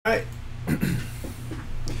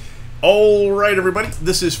Alright everybody,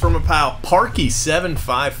 this is from a pal,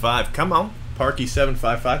 Parky755. Come on,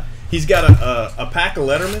 Parky755. He's got a pack of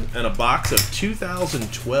Letterman and a box of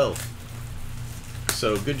 2012.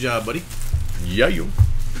 So good job, buddy. Yeah, you.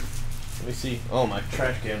 Let me see. Oh, my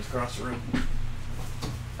trash can's across the room.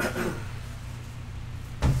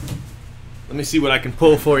 Let me see what I can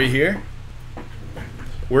pull for you here.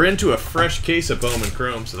 We're into a fresh case of Bowman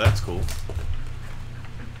Chrome, so that's cool.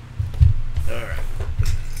 Alright.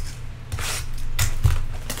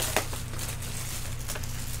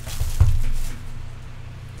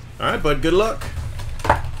 Alright, bud, good luck.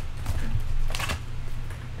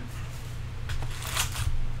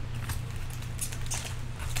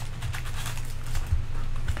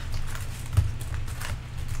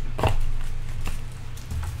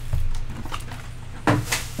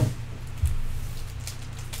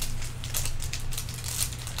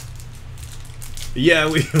 Yeah,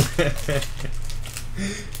 we... Do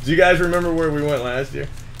you guys remember where we went last year?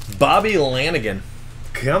 Bobby Lanigan.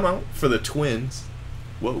 Come on, for the Twins.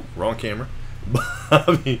 Whoa, wrong camera.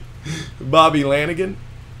 Bobby Lanigan.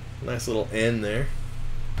 Nice little N there.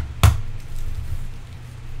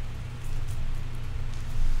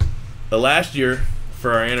 Last year,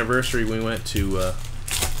 for our anniversary, we went to...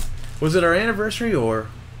 was it our anniversary or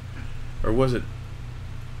was it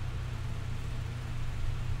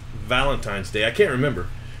Valentine's Day? I can't remember.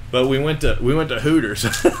 But we went to Hooters.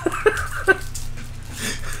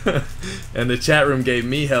 And the chat room gave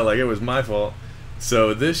me hell like it was my fault.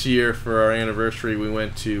 So this year for our anniversary we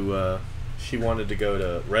went to she wanted to go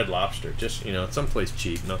to Red Lobster, just, you know, someplace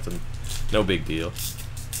cheap, nothing, no big deal.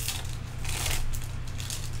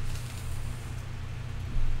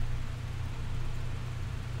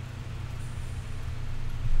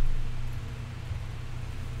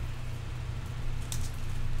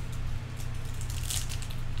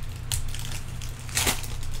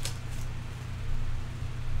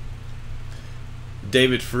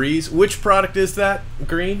 David Freeze. Which product is that,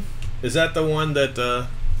 Green? Is that the one that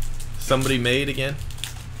somebody made again?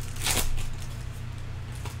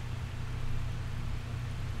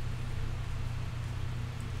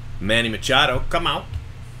 Manny Machado, come out.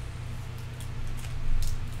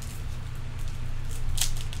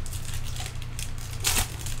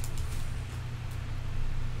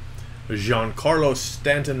 Giancarlo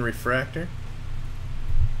Stanton refractor.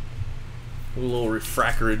 A little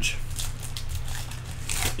refractorage.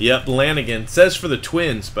 Yep, Lanigan. Says for the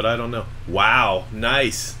Twins, but I don't know. Wow,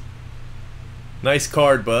 nice. Nice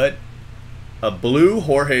card, bud. A blue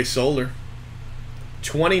Jorge Soler.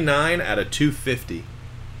 29 out of 250.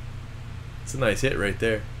 It's a nice hit right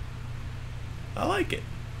there. I like it.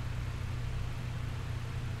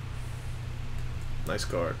 Nice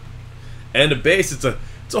card. And a base. It's a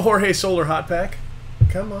Jorge Soler hot pack.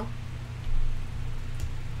 Come on.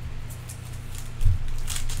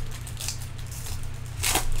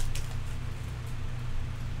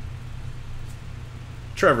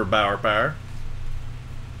 Trevor Bauer Power.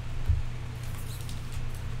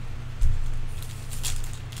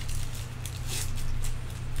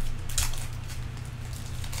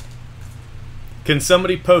 Can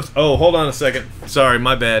somebody post... Oh, hold on a second. Sorry,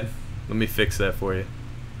 my bad. Let me fix that for you.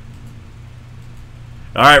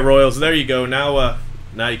 Alright, Royals, there you go. Now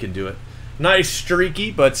you can do it. Nice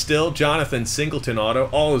streaky, but still, Jonathan Singleton auto.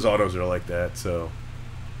 All his autos are like that, so...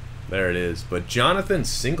 There it is. But Jonathan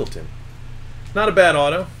Singleton. Not a bad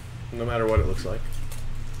auto, no matter what it looks like.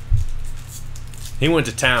 He went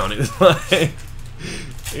to town. He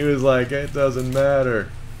was like, it doesn't matter.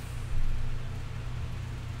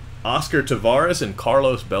 Oscar Tavares and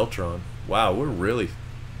Carlos Beltran. Wow, we were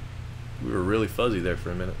really fuzzy there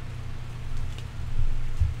for a minute.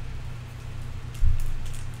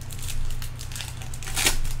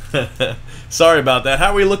 Sorry about that.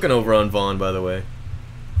 How are we looking over on Vaughn, by the way?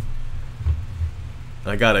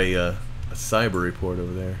 I got a cyber report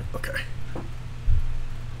over there. Okay.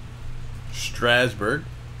 Strasburg.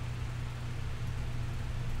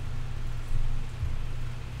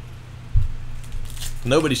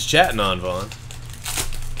 Nobody's chatting on Vaughn.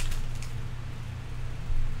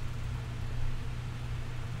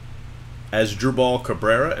 Asdrubal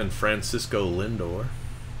Cabrera and Francisco Lindor.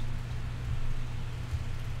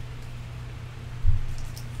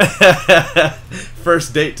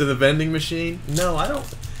 First date to the vending machine? No, I don't.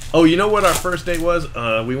 Oh, you know what our first date was?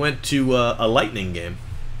 We went to a Lightning game.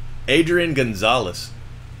 Adrian Gonzalez.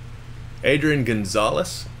 Adrian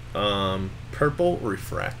Gonzalez. Purple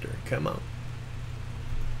refractor. Come on.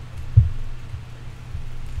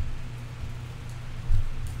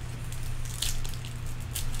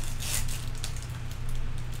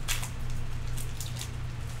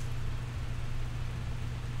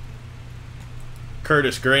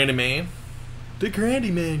 Curtis Grandy Man. The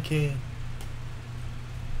Grandy Man can.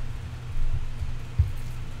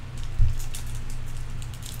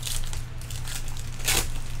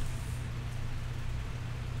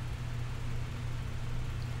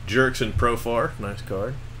 Jerkson Profar, nice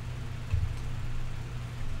card.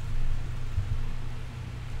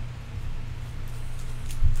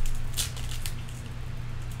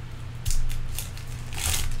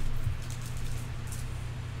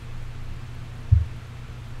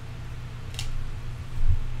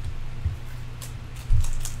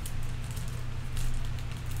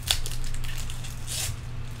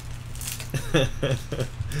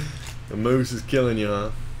 The moose is killing you,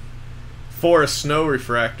 huh? Forest Snow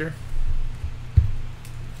Refractor.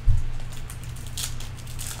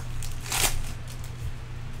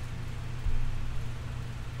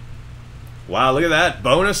 Wow, look at that.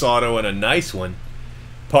 Bonus auto and a nice one.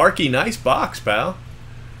 Parky, nice box, pal.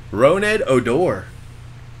 Roned Odor.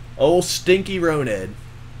 Old stinky Roned.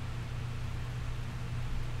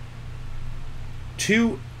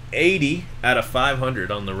 280 out of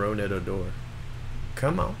 500 on the Roned Odor.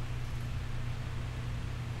 Come on.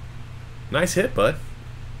 Nice hit, bud.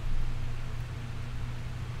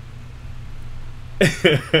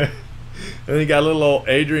 And then you got a little old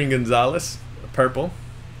Adrian Gonzalez, purple.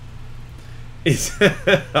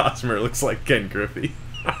 Hosmer looks like Ken Griffey.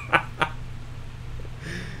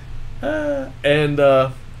 And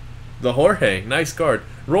the Jorge, nice card.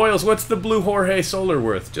 Royals, what's the blue Jorge Solar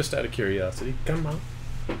worth? Just out of curiosity. Come on.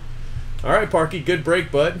 All right, Parky, good break,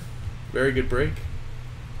 bud. Very good break.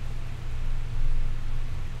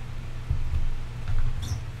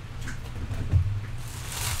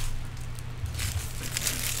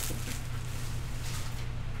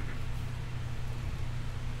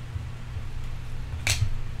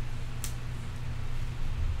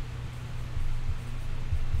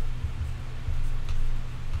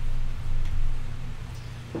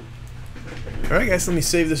 Alright guys, let me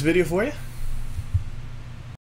save this video for you.